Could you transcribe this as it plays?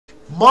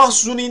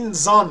Mahzunin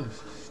Zan.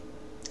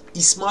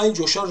 İsmail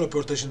Coşar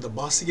röportajında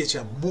bahsi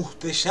geçen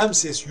muhteşem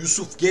ses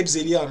Yusuf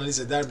Gebzeli'yi analiz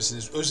eder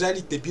misiniz?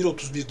 Özellikle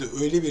 1.31'de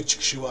öyle bir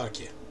çıkışı var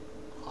ki.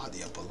 Hadi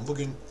yapalım.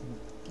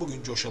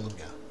 Bugün coşalım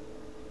ya.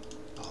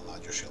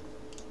 Vallahi coşalım.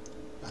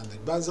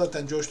 Ben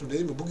zaten coştum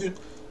dedim mi?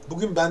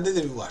 Bugün bende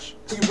de bir var.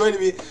 Bugün böyle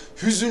bir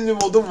hüzünlü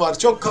modum var.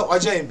 Çok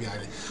acayip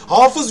yani.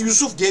 Hafız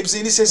Yusuf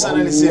Gebzeli ses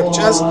analizi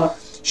yapacağız.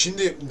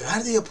 Şimdi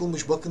nerede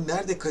yapılmış? Bakın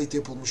nerede kayıt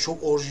yapılmış?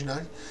 Çok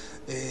orijinal.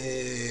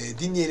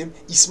 Dinleyelim.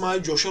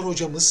 İsmail Coşar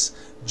hocamız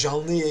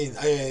canlı yayın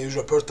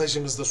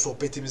röportajımızda,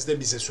 sohbetimizde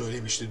bize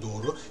söylemişti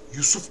doğru.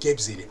 Yusuf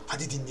Gebzeli.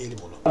 Hadi dinleyelim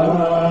onu.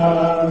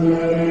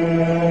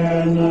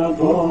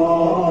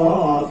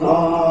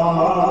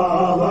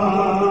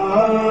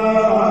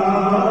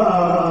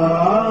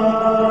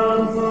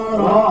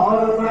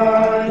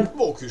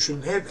 Bu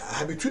okuyuşun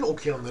bütün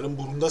okuyanların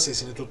burunda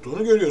sesini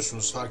tuttuğunu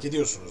görüyorsunuz, fark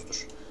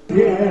ediyorsunuzdur.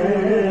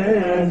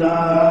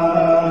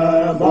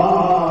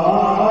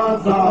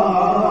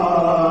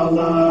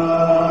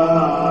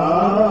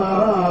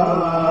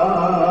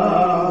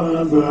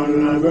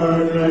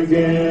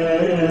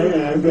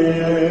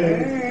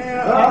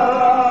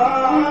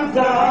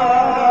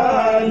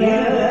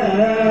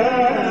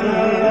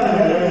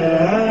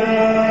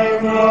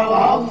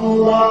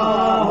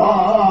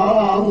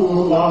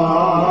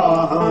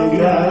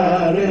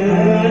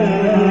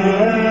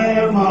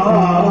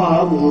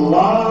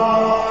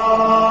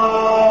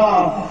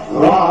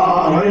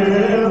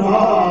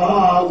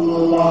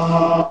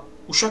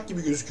 Uşak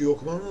gibi gözüküyor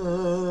okuma.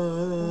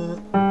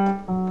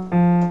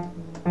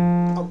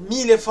 Mi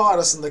ile fa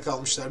arasında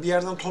kalmışlar. Bir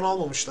yerden ton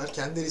almamışlar.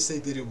 Kendileri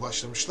istedikleri gibi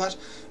başlamışlar.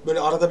 Böyle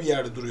arada bir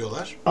yerde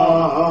duruyorlar.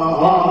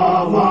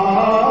 Aman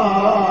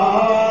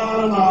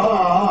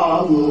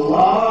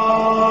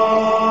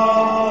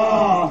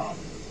Allah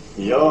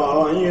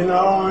ya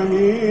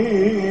ilahi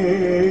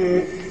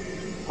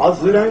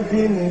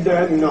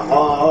Hazretinden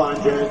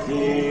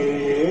haceti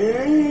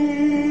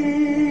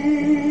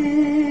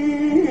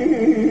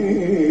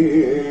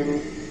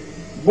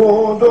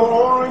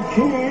budur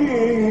kim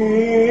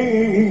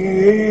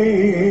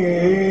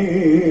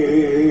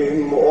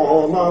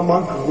ola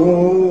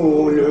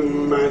makbul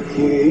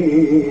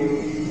ümmetim.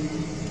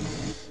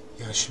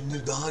 Ya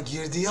şimdi daha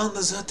girdiği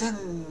anda zaten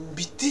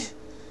bitti.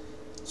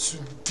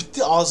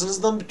 Bitti.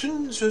 Ağzınızdan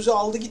bütün sözü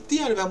aldı gitti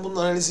yani. Ben bunun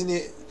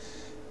analizini,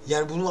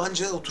 yani bunu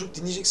ancak oturup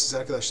dinleyeceksiniz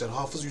arkadaşlar.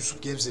 Hafız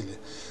Yusuf Gebzeli.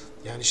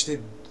 Yani işte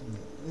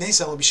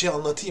neyse ama bir şey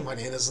anlatayım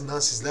hani en azından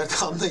sizler de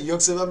anlayın.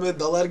 Yoksa ben böyle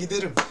dalar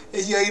giderim.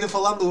 Yayını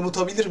falan da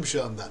unutabilirim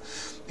şu anda.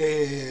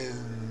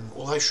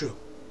 Olay şu.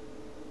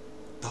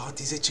 Daha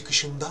dize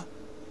çıkışında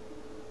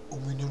o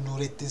Münir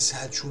Nurettin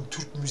Selçuk'un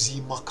Türk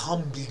müziği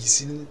makam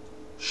bilgisinin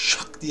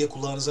şak diye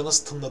kulağınıza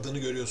nasıl tınladığını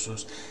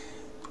görüyorsunuz.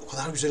 O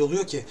kadar güzel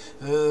oluyor ki.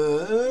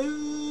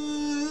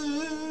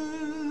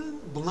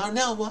 Bunlar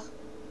ne ama?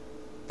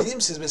 Bilir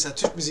misiniz mesela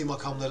Türk müziği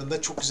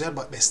makamlarında çok güzel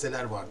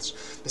besteler vardır.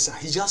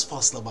 Mesela Hicaz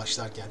Fas'la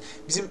başlarken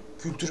bizim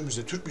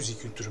kültürümüzde, Türk müziği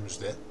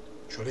kültürümüzde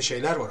şöyle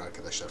şeyler var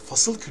arkadaşlar.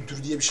 Fasıl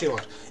kültürü diye bir şey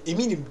var.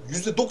 Eminim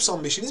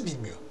 %95'iniz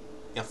bilmiyor.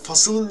 Yani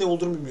fasılın ne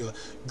olduğunu bilmiyor.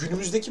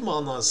 Günümüzdeki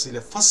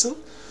manasıyla fasıl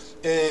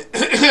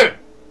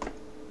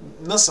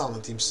nasıl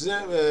anlatayım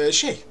size?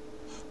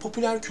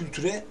 Popüler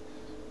kültüre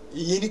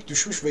yenik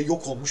düşmüş ve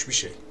yok olmuş bir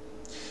şey.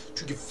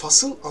 Çünkü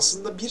fasıl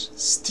aslında bir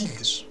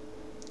stildir.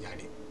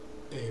 Yani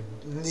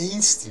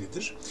neyin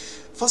stilidir?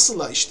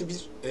 Fasıla işte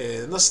bir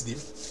nasıl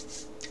diyeyim?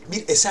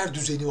 Bir eser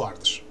düzeni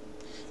vardır.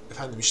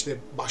 Efendim işte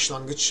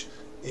başlangıç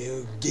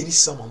geniş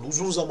zamanlı,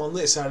 uzun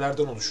zamanlı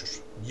eserlerden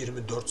oluşur.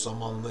 24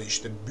 zamanlı,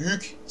 işte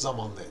büyük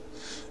zamanlı.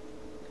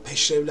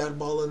 Peşrevler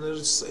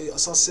bağlanır,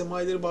 asas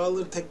semaileri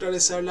bağlanır, tekrar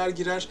eserler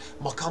girer,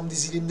 makam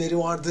dizilimleri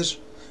vardır.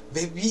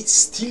 Ve bir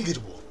stildir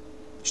bu.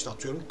 İşte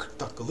atıyorum 40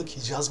 dakikalık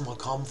Hicaz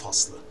makam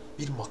faslı.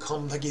 Bir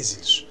makamda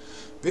gezilir.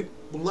 Ve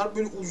bunlar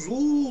böyle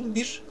uzun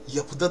bir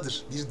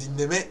yapıdadır. Bir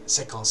dinleme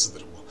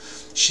sekansıdır bu.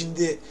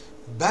 Şimdi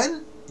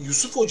ben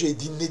Yusuf Hoca'yı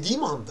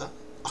dinlediğim anda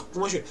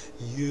aklıma şöyle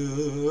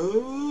yıllarca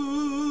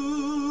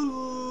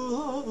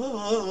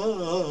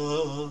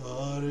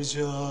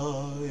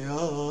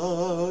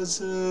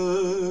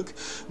yazık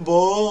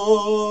boş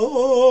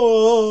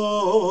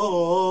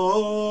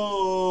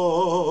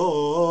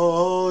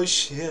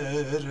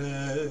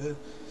yere.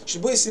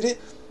 Şimdi bu eseri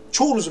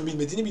çoğunuzun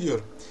bilmediğini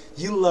biliyorum.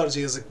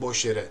 Yıllarca yazık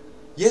boş yere.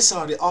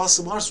 Yesari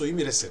Asım Arsoy'un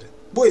bir eseri.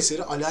 Bu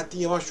eseri Alaaddin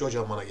Yavaşçı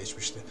hocam bana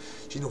geçmişti.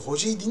 Şimdi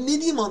hocayı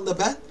dinlediğim anda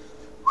ben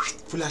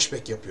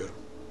flashback yapıyorum.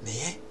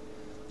 Neye?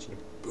 Şimdi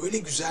böyle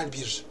güzel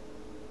bir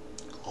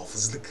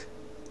hafızlık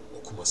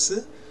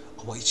okuması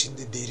ama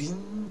içinde derin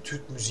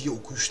Türk müziği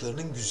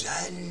okuyuşlarının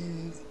güzel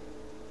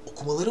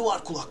okumaları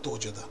var kulakta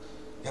hocada.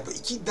 Ya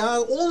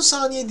daha 10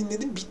 saniye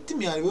dinledim,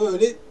 bittim yani,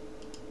 böyle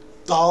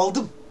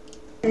dağıldım.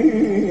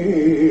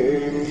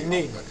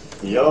 Dinleyin bak.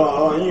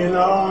 Ya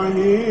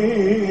ilahi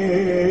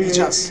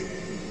Hicaz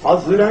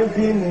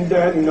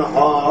Hazretinden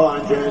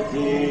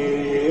hacetim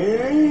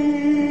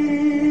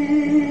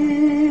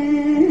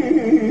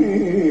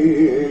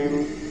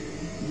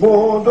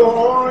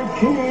budur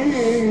kim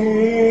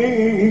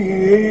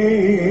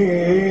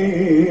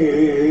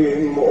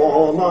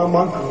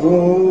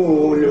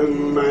makbul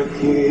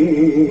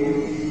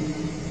ümmetim.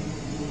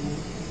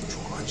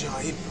 Çok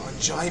acayip,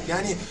 acayip.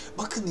 Yani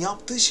bakın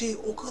yaptığı şey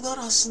o kadar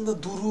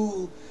aslında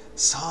duru,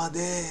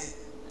 sade,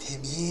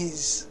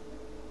 temiz.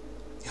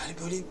 Yani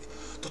böyle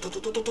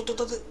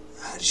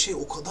her şey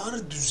o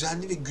kadar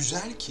düzenli ve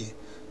güzel ki.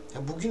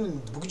 Ya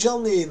bu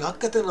canlı yayın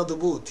hakikaten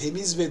adı bu.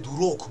 Temiz ve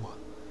duru okuma.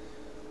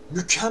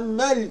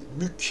 Mükemmel,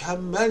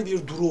 mükemmel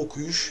bir duru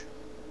okuyuş.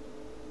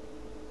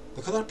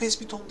 Ne kadar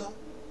pes bir tonda.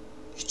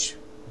 Hiç.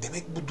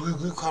 Demek bu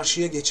duyguyu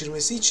karşıya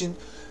geçirmesi için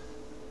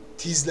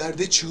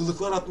tizlerde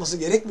çığlıklar atması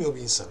gerekmiyor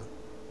bir insanın.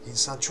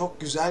 İnsan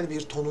çok güzel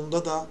bir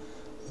tonunda da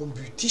o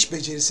müthiş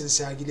becerisini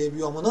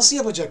sergileyebiliyor ama nasıl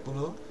yapacak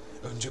bunu?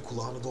 Önce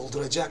kulağını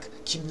dolduracak.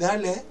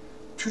 Kimlerle?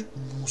 Türk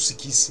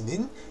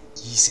musikisinin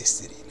iyi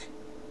sesleriyle.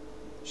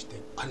 İşte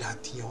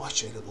Alaaddin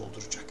Yavaşça'yla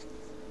dolduracak.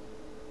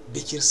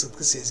 Bekir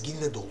Sıtkı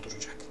Sezgin'le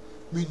dolduracak.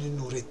 Münir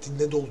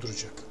Nurettin'le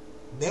dolduracak.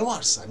 Ne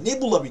varsa,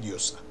 ne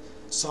bulabiliyorsa.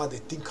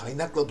 Saadettin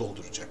Kaynak'la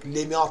dolduracak.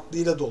 Lemi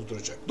Atlı'yla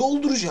dolduracak.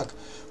 Dolduracak.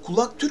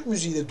 Kulak Türk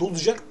müziğiyle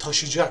dolacak,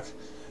 taşıyacak.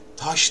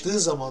 Taştığı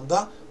zaman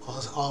da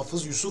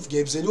Hafız Yusuf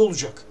Gebzeli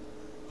olacak.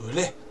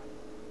 Öyle.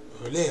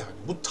 Öyle yani.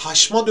 Bu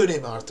taşma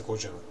dönemi artık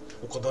hocanın.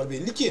 O kadar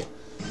belli ki.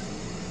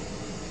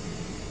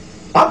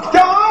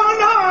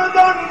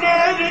 Hakkânadan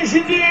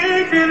erişti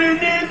bir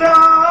nida.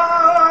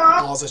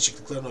 Ağız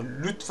açıklıklarına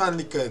lütfen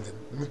dikkat edin.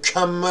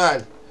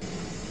 Mükemmel.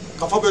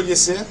 Kafa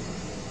bölgesi.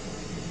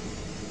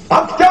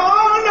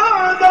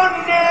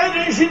 Hakkânadan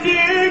erişti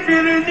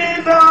bir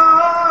nida.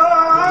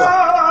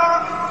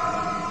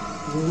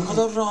 Ne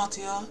kadar rahat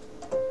ya.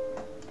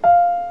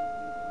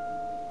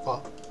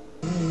 Fa.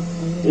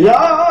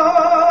 Ya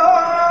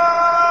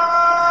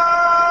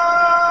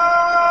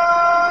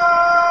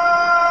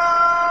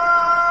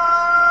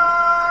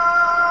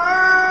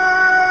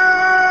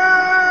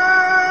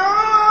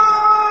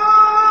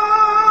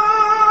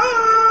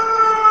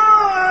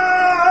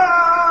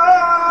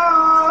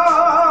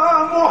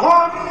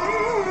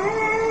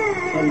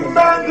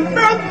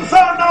ben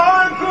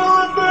sana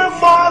kıldım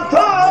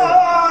hata.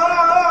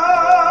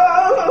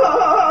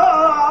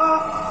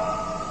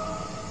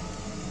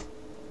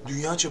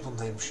 Dünya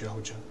çapındaymış ya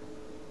hoca.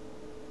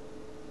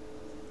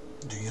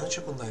 Dünya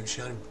çapındaymış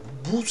yani.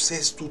 Bu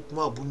ses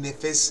tutma, bu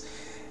nefes,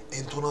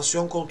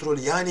 entonasyon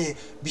kontrolü. Yani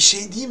bir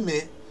şey diyeyim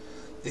mi?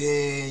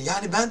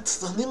 Yani ben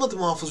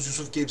tanıyamadım Hafız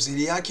Yusuf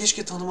Gebzeli'yi. Ya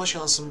keşke tanıma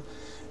şansım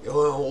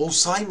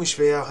olsaymış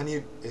veya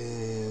hani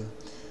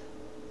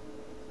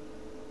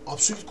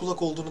absolut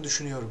kulak olduğunu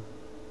düşünüyorum.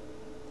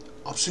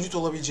 Absolut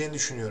olabileceğini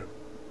düşünüyorum.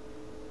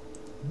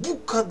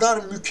 Bu kadar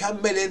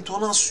mükemmel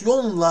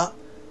entonasyonla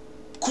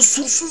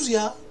kusursuz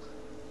ya.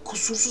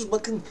 Kusursuz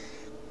bakın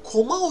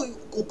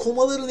o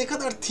komaları ne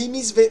kadar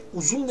temiz ve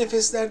uzun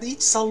nefeslerde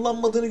hiç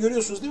sallanmadığını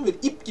görüyorsunuz değil mi? Böyle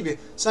ip gibi.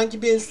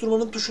 Sanki bir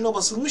enstrümanın tuşuna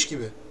basılmış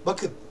gibi.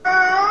 Bakın.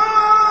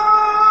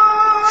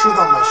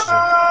 Şuradan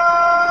başlayacağım.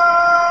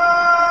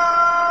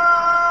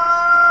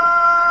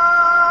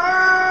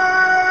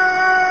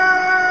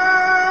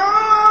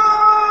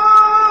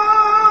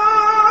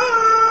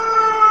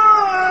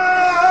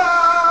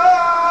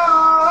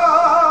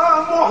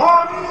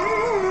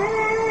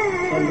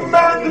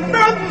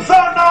 Ben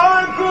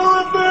sana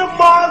kıldım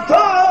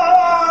hata.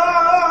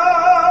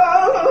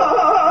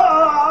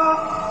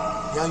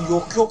 Yani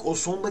yok o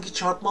sondaki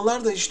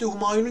çarpmalar da işte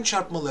Humayun'un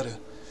çarpmaları.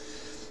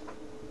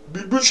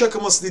 Bülbül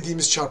şakaması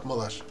dediğimiz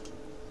çarpmalar.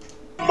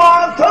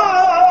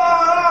 Hata.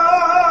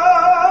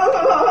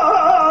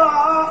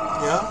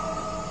 Ya.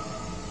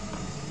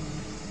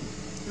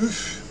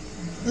 Üf.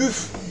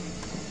 Üf.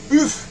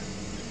 Üf.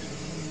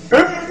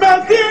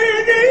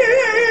 Ümmetini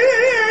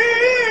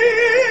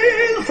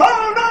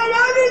sana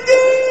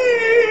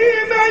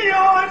verdim ey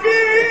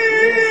abi.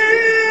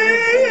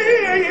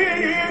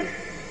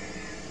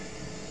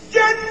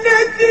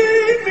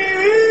 Cennetimi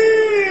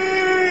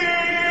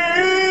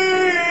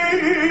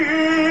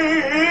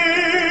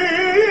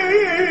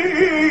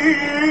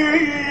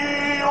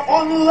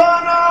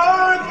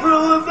onlara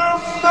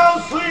kıldım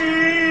nasip.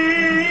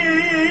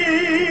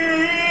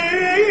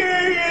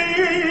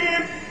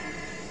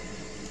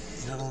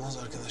 İnanılmaz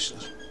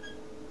arkadaşlar.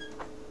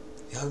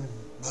 Yani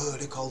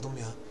böyle kaldım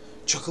ya.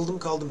 Çakıldım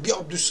kaldım. Bir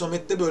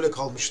Abdüssamet'te böyle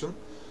kalmıştım.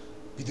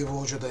 Bir de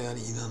bu hoca da yani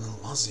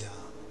inanılmaz ya.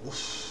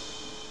 Uf.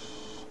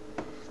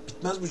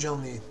 Bitmez bu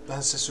canlı yayın.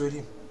 Ben size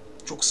söyleyeyim.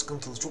 Çok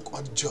sıkıntılı, çok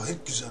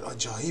acayip güzel,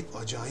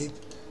 acayip.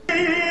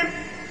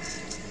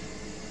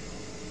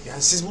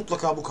 Yani siz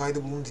mutlaka bu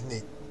kaydı bulun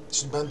dinleyin.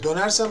 Şimdi ben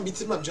dönersem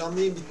bitirmem. Canlı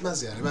yayın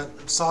bitmez yani. Ben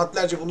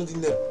saatlerce bunu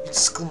dinlerim. Hiç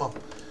sıkılmam.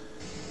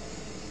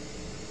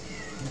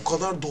 Bu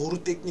kadar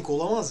doğru teknik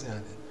olamaz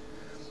yani.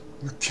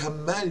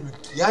 Mükemmel.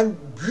 Yani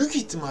büyük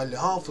ihtimalle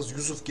Hafız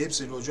Yusuf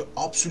Gebzeli Hoca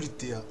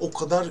absolutti ya. O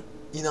kadar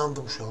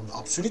inandım şu anda.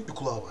 Absolut bir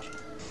kulağı var.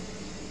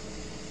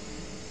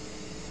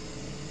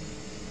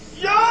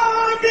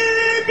 Ya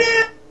gibi.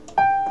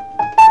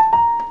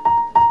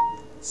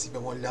 Si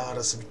bemol la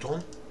arası bir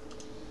ton.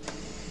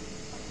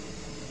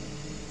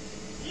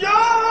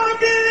 Ya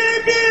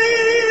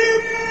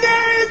bibim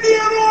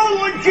nedir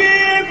ol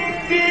kim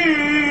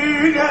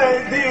diledin?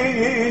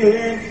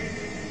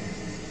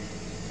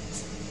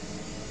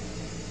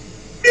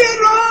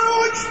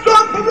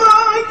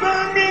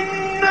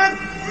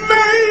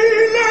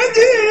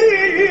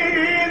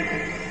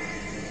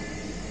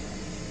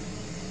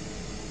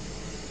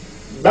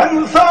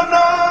 Ben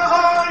sana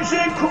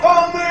aşık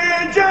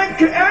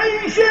olacak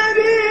ey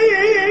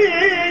şerif,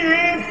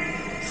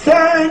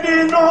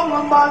 senin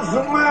olmaz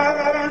mı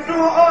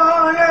du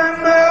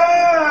aleme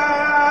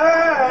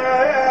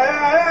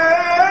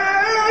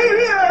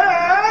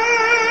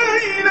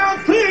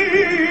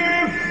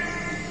latif.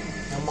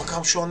 Ya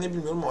makam şu an ne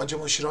bilmiyorum ama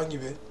acaba aşıran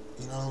gibi.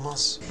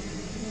 İnanılmaz.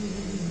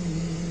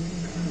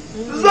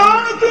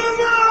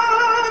 Zatıma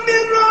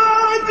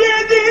mirat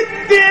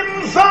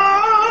edindim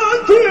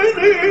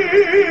zatını,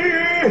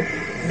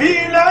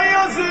 bile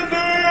yazdım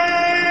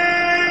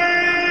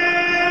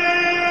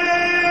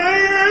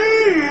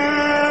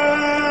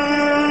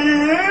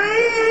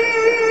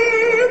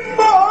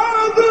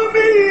bağdım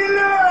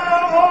ile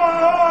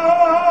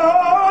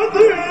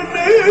adını.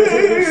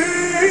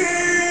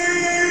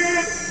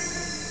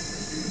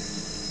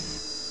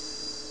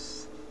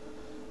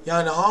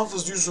 Yani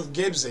Hafız Yusuf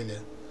Gebzeli,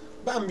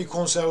 ben bir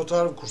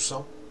konservatuar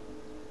kursam,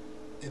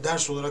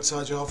 ders olarak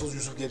sadece Hafız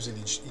Yusuf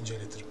Gebzeli'yi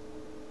inceletirim.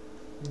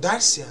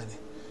 Ders yani.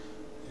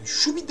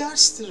 Şu bir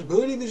derstir,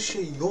 böyle bir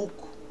şey yok.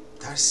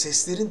 Ders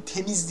seslerin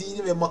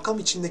temizliğini ve makam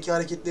içindeki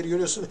hareketleri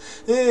görüyorsun.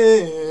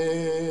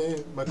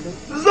 Bakın.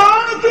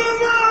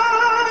 Zatıma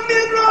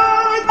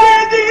mirat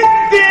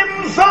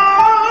edindim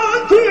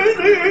zatını,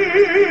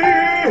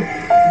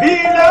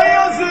 bile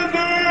yazdım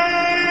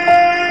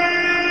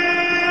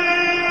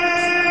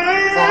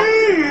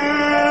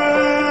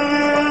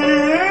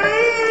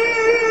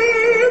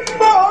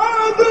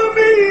bağdım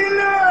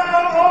ile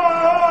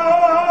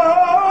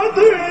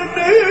adını.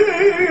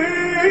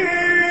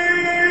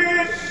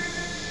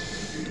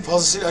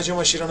 Fazlasıyla Acem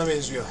Aşiran'a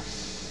benziyor.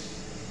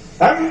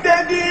 Hem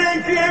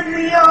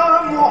dediğim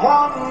ya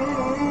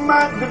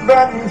Muhammed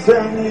ben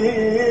seni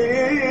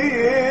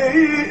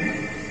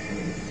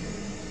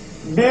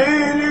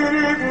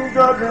bilirim,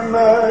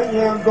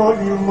 görmeye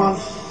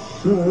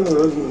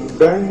doymazsın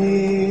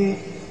beni.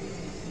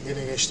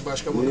 Yine geçti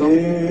başka makam.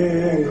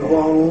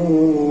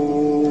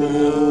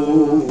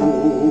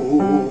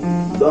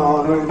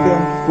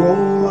 Dargın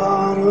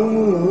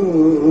kullarımı,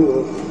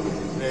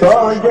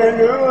 ta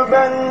gelü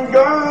ben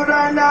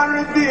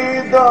göreler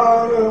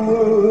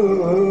didarımı,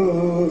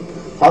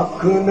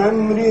 Hakkın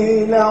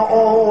emriyle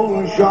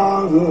ol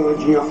şahı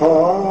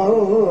cihan.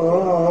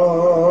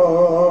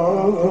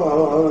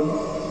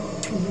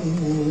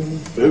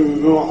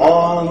 Ümmü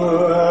hanı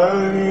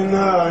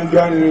eline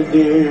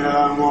geldi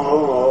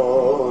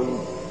eman,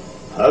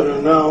 her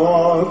ne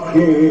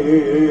vaki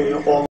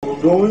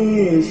oldu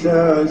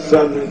ise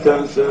sen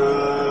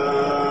teser.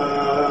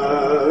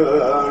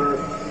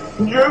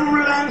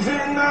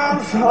 Cümlesin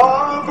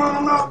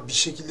ashabına. Bir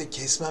şekilde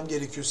kesmem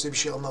gerekiyor size bir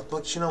şey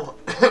anlatmak için ama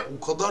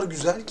o kadar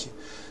güzel ki.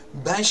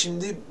 Ben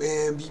şimdi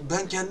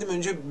ben kendim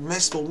önce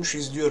mest olmuş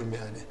izliyorum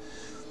yani.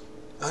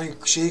 Hani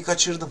şeyi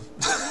kaçırdım.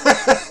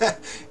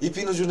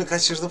 İpin ucunu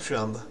kaçırdım şu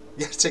anda.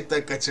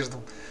 Gerçekten kaçırdım.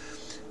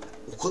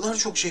 O kadar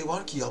çok şey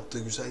var ki yaptığı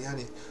güzel.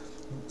 Yani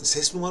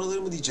ses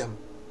numaraları mı diyeceğim?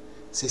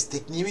 Ses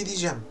tekniği mi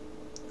diyeceğim?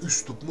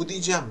 Üslup mu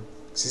diyeceğim?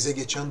 Size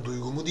geçen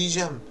duygu mu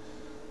diyeceğim?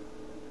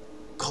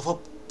 Kafa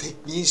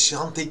tekniği,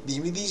 şan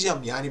tekniği mi diyeceğim?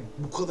 Yani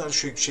bu kadar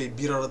şey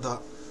bir arada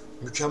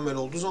mükemmel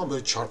olduğu zaman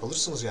böyle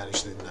çarpılırsınız yani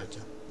işte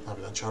dinlerken.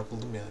 Harbiden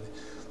çarpıldım yani.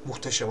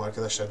 Muhteşem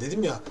arkadaşlar.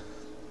 Dedim ya,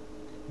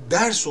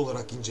 ders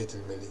olarak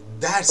incetilmeli.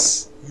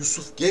 Ders,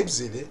 Yusuf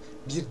Gebzeli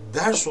bir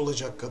ders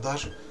olacak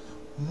kadar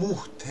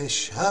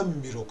muhteşem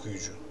bir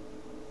okuyucu.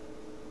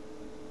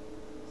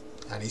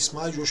 Yani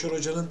İsmail Coşar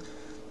Hoca'nın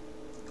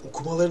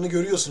okumalarını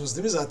görüyorsunuz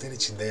değil mi zaten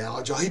içinde ya?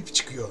 Acayip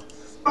çıkıyor.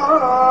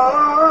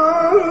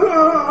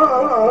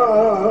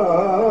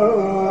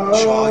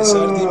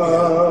 Şaheser değil mi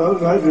ya?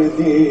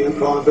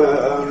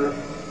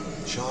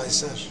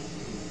 Şaheser.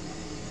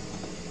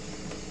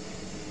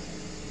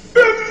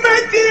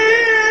 Ümmetin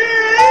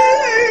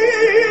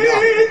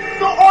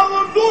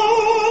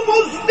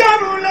olduğumuz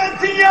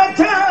devlet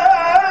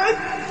yeter.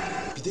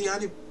 Bir de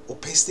yani o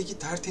pesteki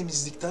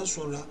tertemizlikten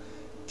sonra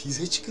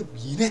tize çıkıp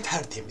yine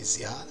tertemiz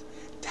ya.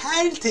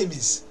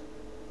 Tertemiz.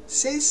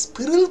 Ses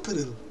pırıl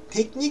pırıl.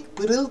 Teknik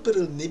pırıl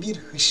pırıl. Ne bir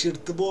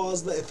hışırtı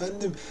boğazda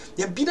efendim.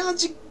 Ya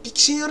birazcık bir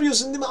şey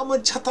arıyorsun değil mi?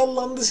 Ama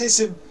çatallandı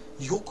sesim.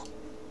 Yok.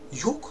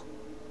 Yok.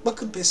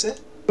 Bakın pese.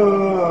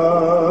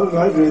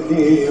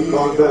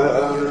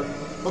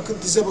 Bakın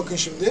dize bakın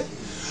şimdi.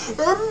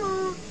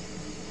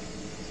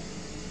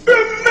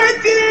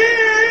 Ümmetin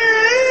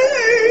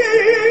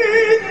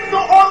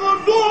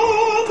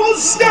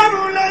olduğumuz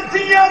devlet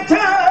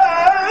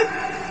yeter.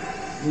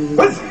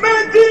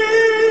 Hizmetin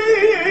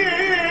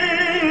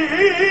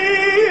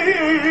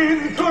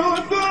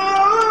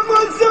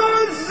tuttuğumuz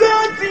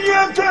izzet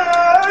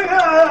yeter.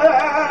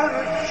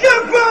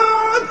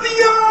 Şefaat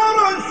ya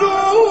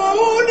Resulallah.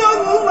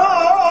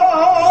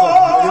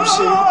 Öyle bir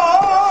şey yok.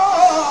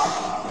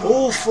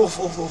 Of of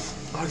of of.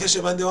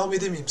 Arkadaşlar ben devam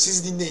edemeyeyim.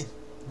 Siz dinleyin.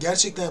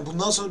 Gerçekten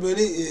bundan sonra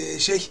böyle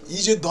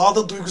iyice daha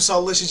da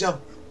duygusallaşacağım.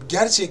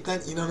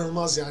 Gerçekten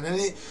inanılmaz yani.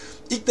 Hani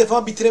ilk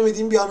defa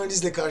bitiremediğim bir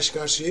analizle karşı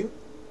karşıyayım.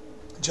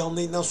 Canlı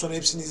yayından sonra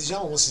hepsini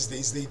izleyeceğim ama siz de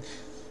izleyin.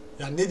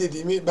 Yani ne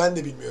dediğimi ben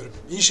de bilmiyorum.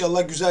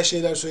 İnşallah güzel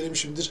şeyler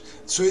söylemişimdir.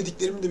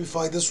 Söylediklerimin de bir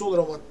faydası olur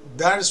ama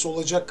ders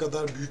olacak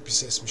kadar büyük bir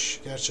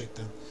sesmiş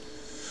gerçekten.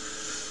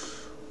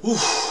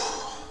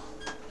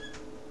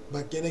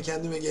 Bak gene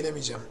kendime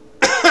gelemeyeceğim.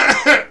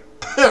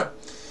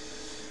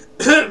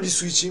 Bir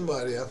su içeyim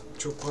bari ya.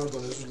 Çok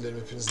pardon, özür dilerim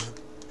hepinizden.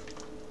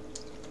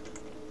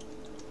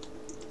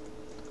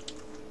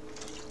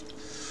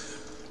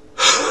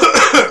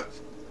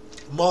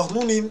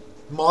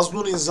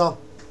 Maznun insan.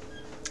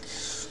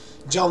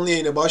 Canlı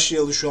yayına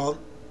başlayalı şu an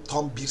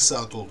tam 1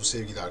 saat oldu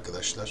sevgili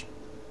arkadaşlar.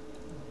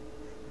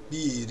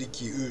 1,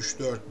 2, 3,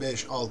 4,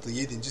 5, 6,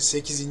 7,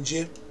 8.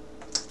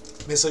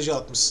 mesajı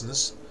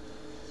atmışsınız.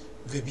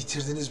 Ve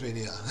bitirdiniz beni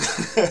ya.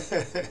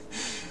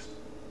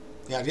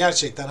 Yani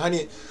gerçekten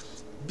hani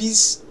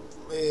biz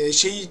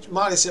şeyi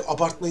maalesef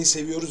abartmayı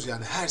seviyoruz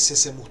yani. Her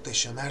sese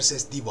muhteşem, her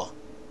ses diva.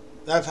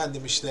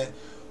 Efendim işte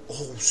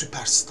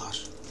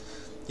süperstar.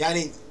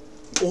 Yani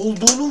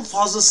olduğunun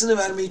fazlasını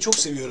vermeyi çok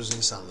seviyoruz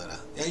insanlara.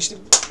 Yani işte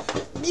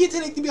bir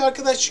yetenekli bir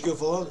arkadaş çıkıyor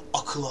falan,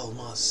 akıl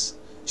almaz.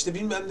 İşte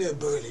bilmem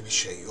ne, böyle bir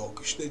şey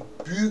yok. İşte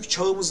büyük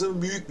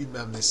çağımızın büyük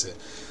bilmem nesi.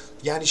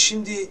 Yani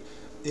şimdi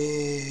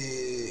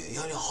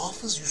yani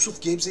Hafız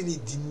Yusuf Gebzeli'yi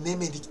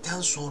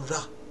dinlemedikten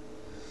sonra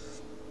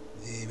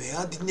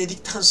veya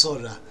dinledikten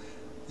sonra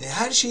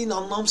her şeyin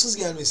anlamsız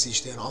gelmesi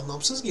işte, yani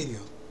anlamsız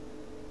geliyor.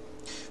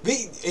 Ve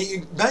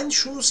ben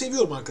şunu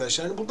seviyorum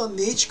arkadaşlar. Yani buradan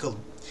neye çıkalım?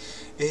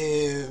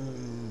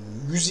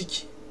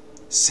 Müzik,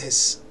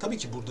 ses. Tabii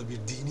ki burada bir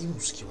dini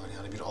musiki var.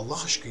 Yani bir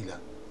Allah aşkıyla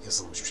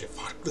yazılmış bir şey.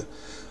 Farklı.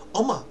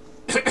 Ama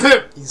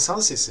insan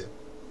sesi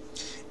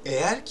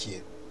eğer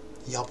ki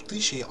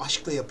yaptığı şeyi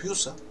aşkla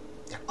yapıyorsa,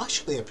 yani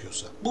aşkla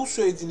yapıyorsa, bu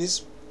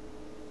söylediğiniz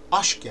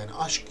aşk, yani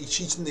aşk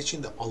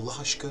içinde Allah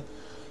aşkı,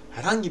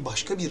 herhangi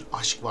başka bir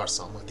aşk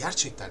varsa ama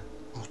gerçekten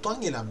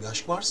ruhtan gelen bir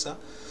aşk varsa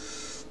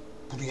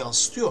bunu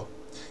yansıtıyor.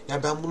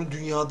 Yani ben bunu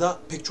dünyada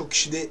pek çok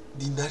kişide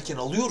dinlerken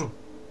alıyorum.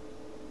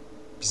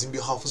 Bizim bir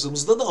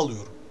hafızamızda da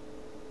alıyorum.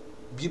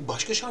 Bir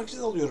başka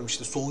şarkıda alıyorum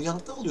işte. Soğuk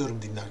Yang'da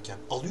alıyorum dinlerken.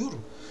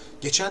 Alıyorum.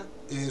 Geçen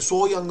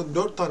Soğuk Yang'ın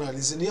 4 tane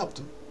analizini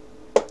yaptım.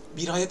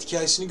 Bir hayat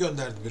hikayesini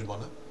gönderdi biri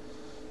bana.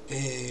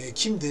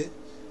 Kimdi?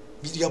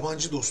 Bir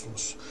yabancı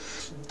dostumuz.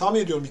 Tahmin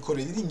ediyorum bir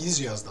Koreli değil,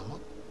 İngilizce yazdı ama.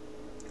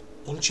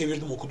 Onu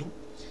çevirdim, okudum.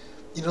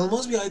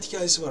 İnanılmaz bir hayat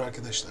hikayesi var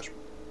arkadaşlar.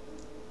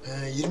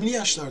 20'li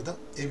yaşlarda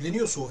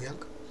evleniyor Soğuk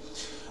Yang.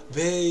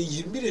 Ve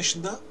 21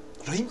 yaşında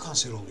rahim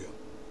kanseri oluyor.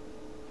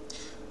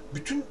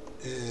 Bütün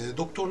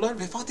doktorlar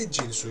vefat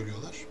edeceğini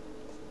söylüyorlar.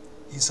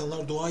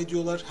 İnsanlar dua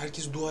ediyorlar,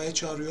 herkes duaya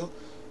çağırıyor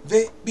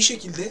ve bir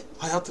şekilde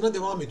hayatına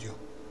devam ediyor.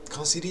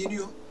 Kanseri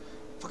yeniyor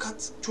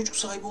fakat çocuk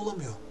sahibi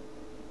olamıyor.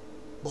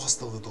 Bu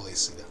hastalığı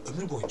dolayısıyla.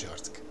 Ömrü boyunca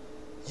artık.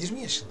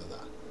 20 yaşında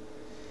daha.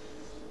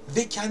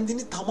 Ve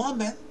kendini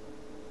tamamen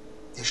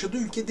yaşadığı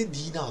ülkede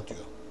dine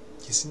adıyor.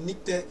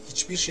 Kesinlikle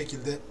hiçbir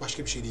şekilde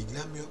başka bir şeyle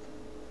ilgilenmiyor.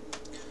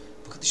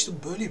 Fakat işte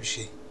böyle bir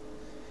şey.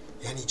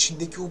 Yani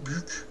içindeki o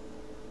büyük,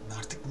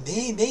 artık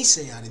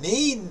neyse yani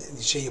neyi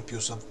şey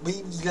yapıyorsam beni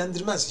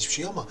ilgilendirmez hiçbir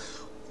şey ama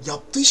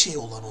yaptığı şey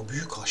olan o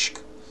büyük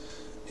aşk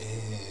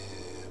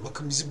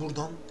bakın bizi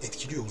buradan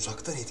etkiliyor,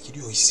 uzaktan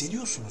etkiliyor,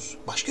 hissediyorsunuz.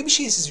 Başka bir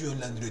şey sizi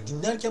yönlendiriyor.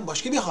 Dinlerken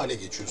başka bir hale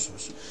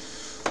geçiyorsunuz.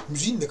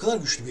 Müziğin ne kadar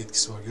güçlü bir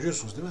etkisi var,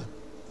 görüyorsunuz değil mi?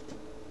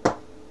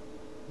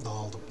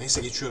 Dağıldım.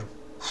 Neyse geçiyorum.